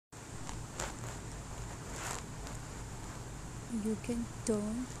You can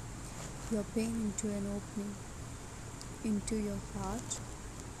turn your pain into an opening into your heart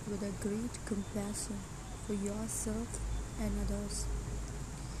with a great compassion for yourself and others.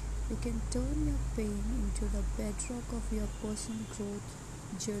 You can turn your pain into the bedrock of your personal growth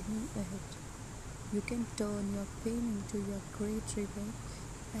journey ahead. You can turn your pain into your great reward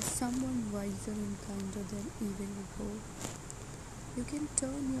as someone wiser and kinder than even before. You can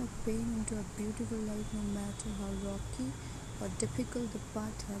turn your pain into a beautiful life no matter how rocky or difficult the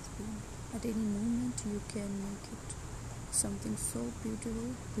path has been. At any moment, you can make it something so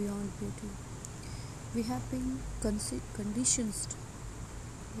beautiful beyond beauty. We have been conditioned.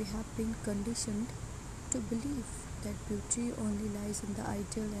 We have been conditioned to believe that beauty only lies in the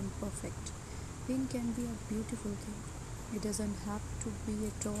ideal and perfect. Pain can be a beautiful thing. It doesn't have to be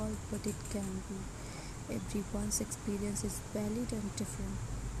at all, but it can be. Everyone's experience is valid and different.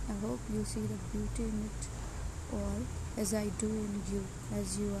 I hope you see the beauty in it all as I do in you,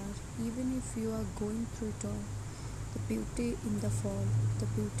 as you are, even if you are going through it all. The beauty in the fall, the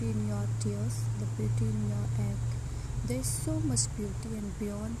beauty in your tears, the beauty in your ache. There is so much beauty and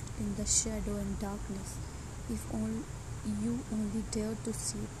beyond in the shadow and darkness, if you only dare to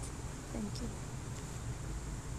see it. Thank you.